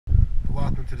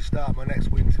Welcome to the start of my next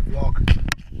winter vlog.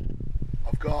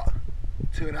 I've got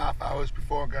 2.5 hours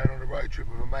before I'm going on a road trip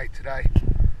with my mate today.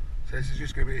 So this is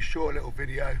just going to be a short little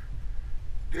video,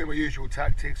 doing my usual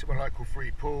tactics at my local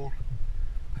free pool,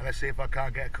 and let's see if I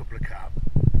can't get a couple of carp.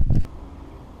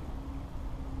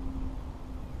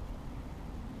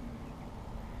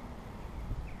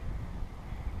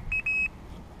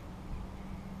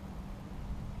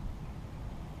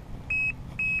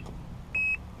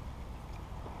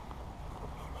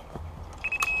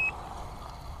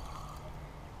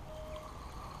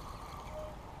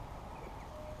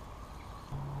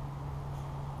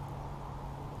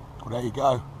 Well, there you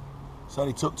go. It's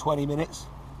only took 20 minutes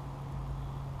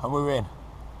and we're in.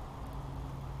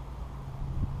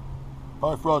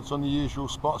 Both rods on the usual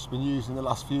spots been used in the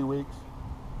last few weeks.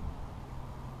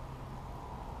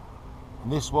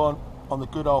 And this one on the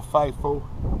good old faithful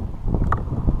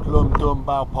Glum Dum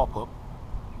Bow pop-up.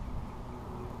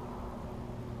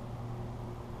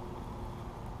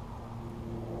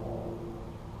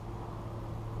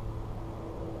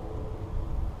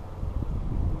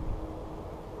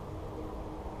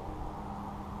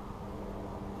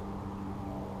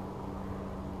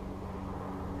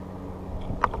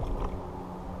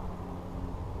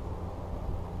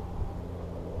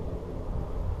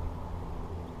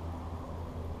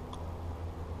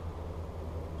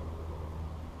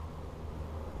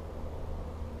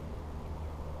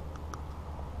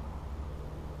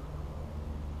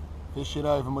 Fishing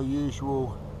over my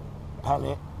usual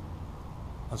pellet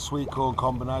and sweet corn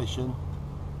combination.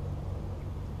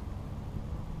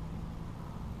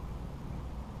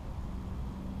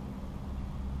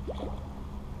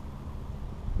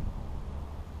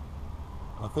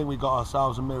 I think we got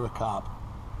ourselves a mirror carp.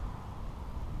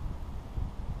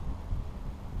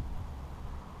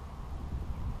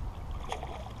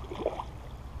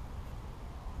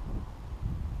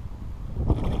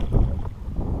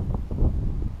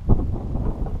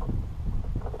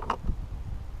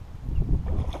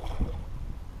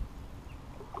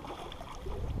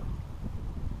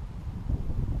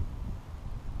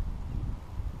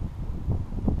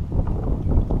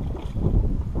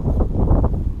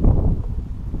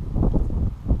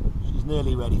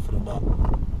 Nearly ready for the net.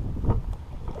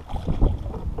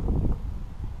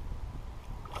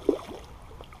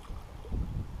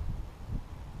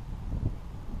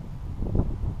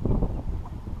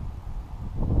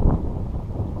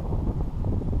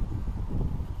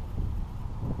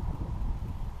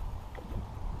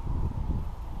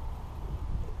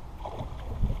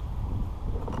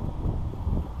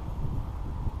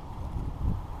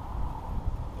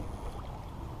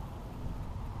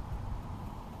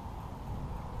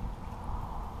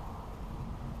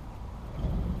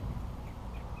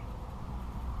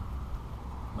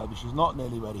 Maybe she's not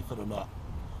nearly ready for the net.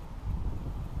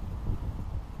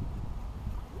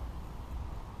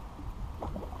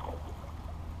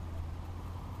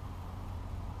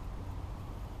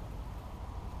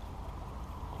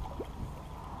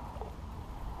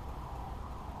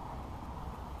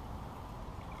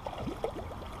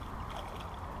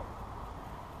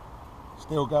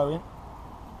 Still going.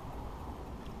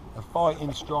 A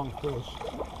fighting strong fish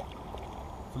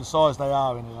for the size they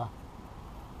are in here.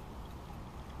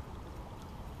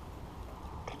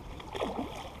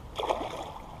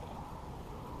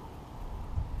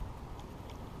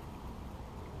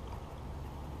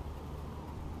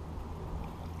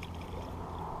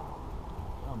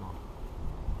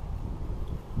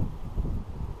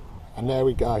 And there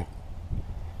we go,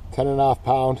 10.5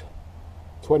 pound,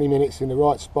 20 minutes in the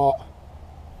right spot.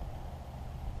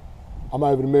 I'm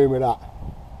over the moon with that.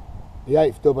 The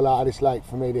 8th double out of this lake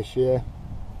for me this year.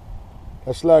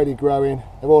 They're slowly growing,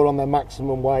 they're all on their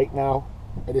maximum weight now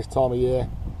at this time of year.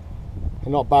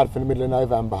 They're not bad for the middle of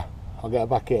November. I'll get her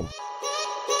back in.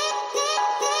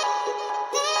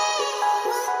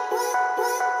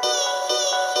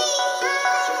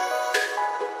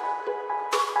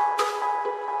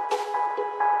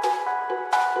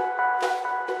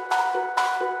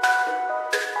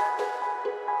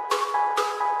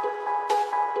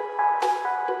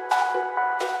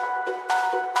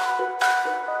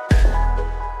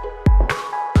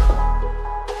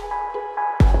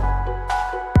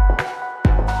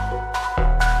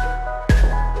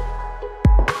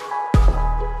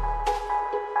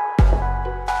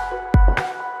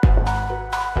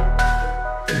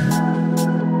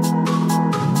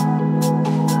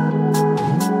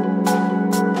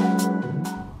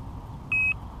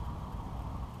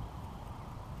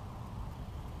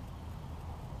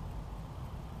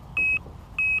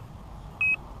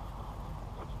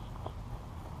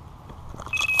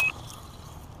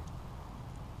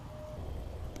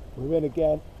 We're in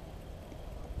again.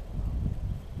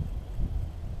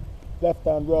 Left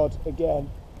hand rod again.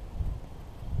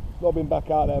 Not been back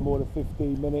out there more than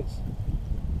 15 minutes.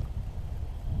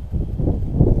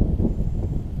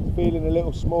 Feeling a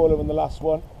little smaller than the last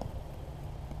one,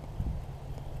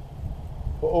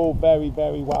 but all very,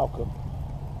 very welcome.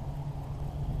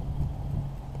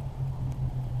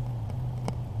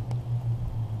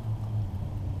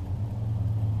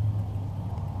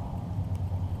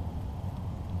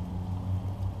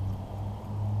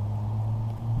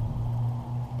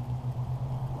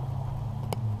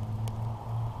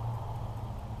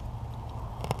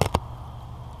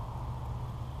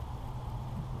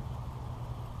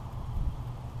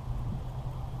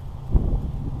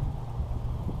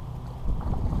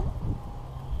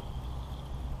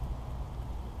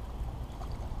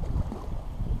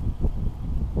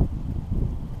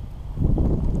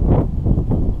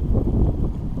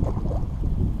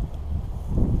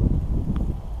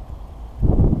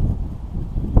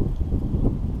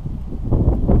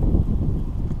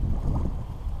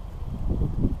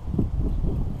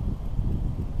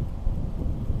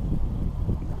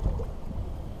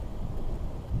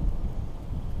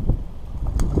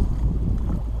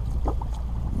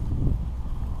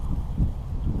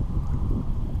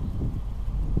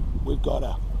 We've got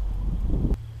her.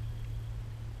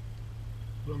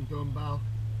 Plum dumbbell,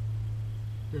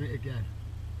 done it again.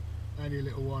 Only a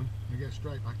little one, and get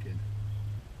straight back in.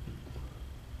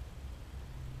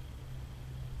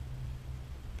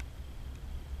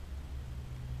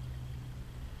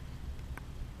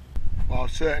 Well, I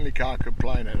certainly can't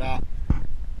complain at that.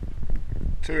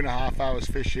 2.5 hours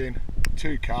fishing,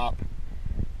 2 carp,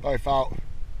 both out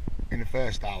in the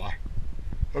first hour.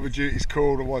 Other duty's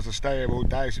cool, otherwise I stay here all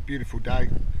day. It's a beautiful day.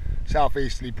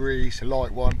 Southeasterly breeze, a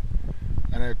light one,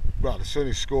 and well, the sun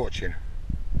is scorching.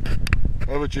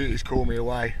 Other duties call me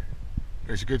away,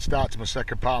 but it's a good start to my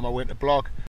second part of my winter blog.